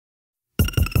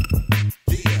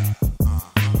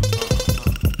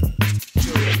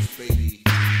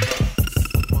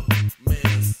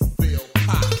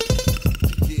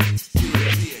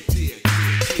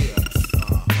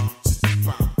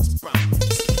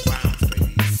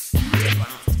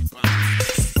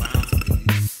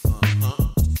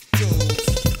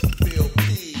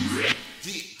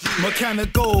kinda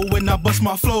cold when I bust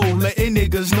my flow, letting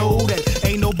niggas know that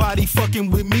ain't nobody fucking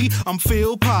with me. I'm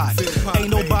Philpot. Ain't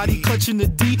nobody clutching the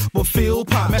D but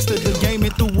Philpot. Mastered the game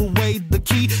and threw away the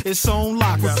key. It's on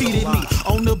lock. Repeatedly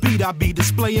on the beat, I be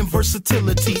displaying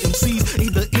versatility. MCs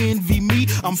either envy me.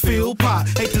 I'm Philpot.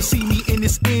 Hate to see me in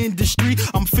this industry.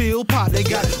 I'm Philpot. They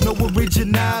got no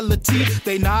originality.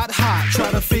 They not hot.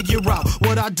 Try to figure out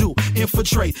what I do.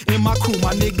 Infiltrate in my crew.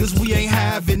 My niggas, we ain't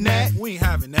having that. We ain't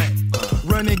having that.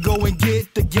 Run and go and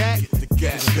get the gat.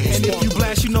 And if you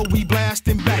blast, you know we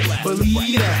blasting back.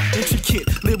 Believe that.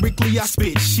 Intricate. Lyrically, I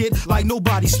spit shit like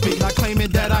nobody spit. Not claiming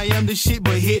that I am the shit,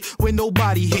 but hit when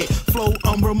nobody hit. Flow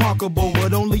unremarkable,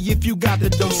 but only if you got the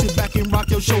dough. Sit back and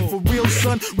rock your show for real,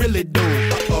 son. Really do.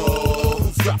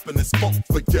 Who's dropping this funk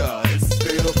for ya? It's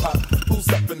Philpot. Who's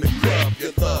up in the club?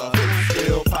 You love it.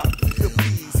 Philpot. You're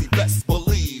easy, best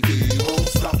believe he won't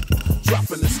stop.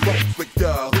 Dropping this funk for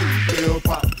ya. Who's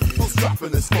Philpot? Who's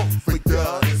dropping this funk for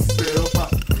ya? It's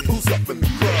Philpot. Who's up in the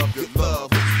club? You love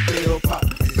it.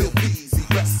 Philpot. Feel easy,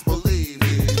 best believe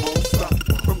he won't stop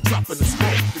from dropping this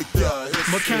funk for ya.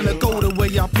 Mechanical the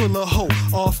way I pull a hoe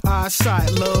off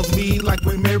eyesight. Love me like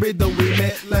we're married, though we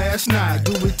met last night.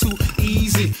 Do it too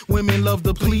easy. Women love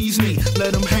to please me.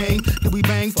 Let them hang, then we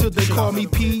bang till they call me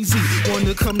Peasy.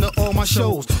 Wanna come to all my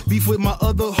shows. Beef with my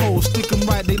other hoes. Stick them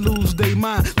right, they lose they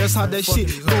mind. That's how that shit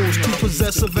goes. Too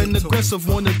possessive and aggressive.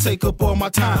 Wanna take up all my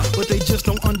time, but they just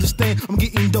don't understand. I'm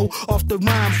getting dough off the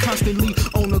rhyme. Constantly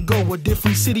on the go. A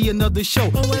different city, another show.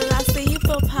 When will I see you,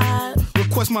 Philpot?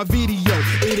 Request my video.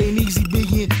 It ain't easy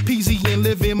being peasy and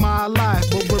living my life.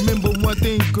 But remember one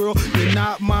thing, girl, you're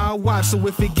not my wife. So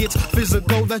if it gets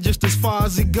physical, that's just as far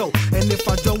as it go. And if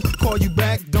I don't call you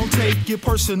back, don't take it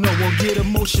personal or get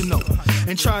emotional.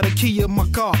 And try to key up my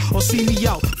car or see me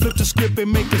out. Flip the script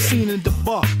and make a scene in the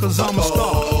bar. Cause I'm a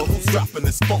star. Who's dropping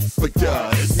this funk for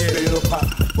ya? It's Philpot.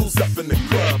 Who's up in the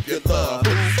club? You love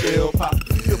it.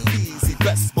 Philpot. You're easy,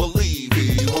 best believe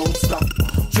he won't stop.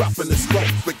 Dropping this funk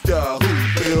for ya.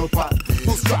 Who's Philpot?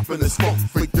 Who's dropping this funk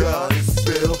for ya? It's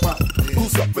Philpot.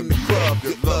 Who's up in the club?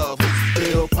 You love it.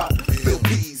 Philpot. Feel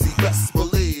easy, best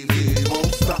believe he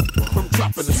won't stop from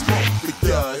dropping this funk for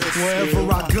ya.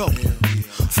 Wherever I go.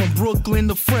 From Brooklyn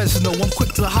to Fresno, I'm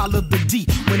quick to holler the D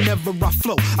whenever I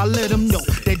flow. I let them know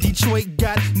that Detroit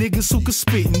got niggas who can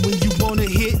spit. And when you wanna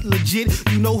hit legit,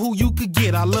 you know who you could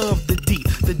get. I love the D.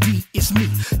 The D is me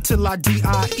till I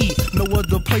D-I-E. No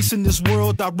other place in this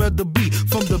world I'd rather be.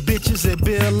 From the bitches at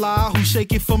Bel Air who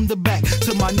shake it from the back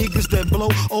to my niggas that blow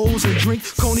O's and drink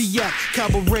cognac,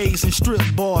 cabarets and strip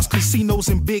bars, casinos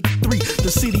and Big Three.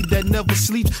 The city that never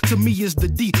sleeps to me is the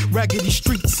D. Raggedy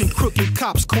streets and crooked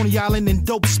cops, Coney Island and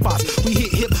dope spots. We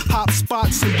hit hip hop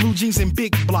spots and blue jeans and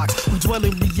big blocks. We dwell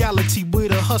in reality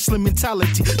with a hustling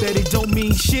mentality that it don't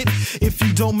mean shit if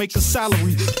you don't make a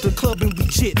salary. The club and we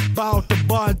jit, buy out the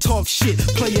bar and talk shit.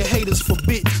 Play your haters for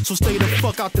bit, so stay the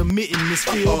fuck out the mitten. It's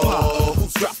Philpot.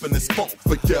 Who's dropping this funk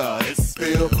for ya? It's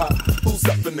Philpot. Who's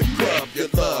up in the club? You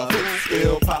love it.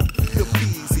 Philpot. You're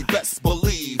easy, best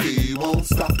believe he won't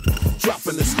stop.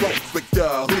 Dropping this funk for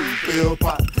ya. Who's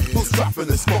Philpot? Who's dropping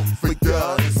this funk for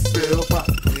ya? It's Philpot.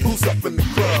 Who's up in the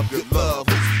club? You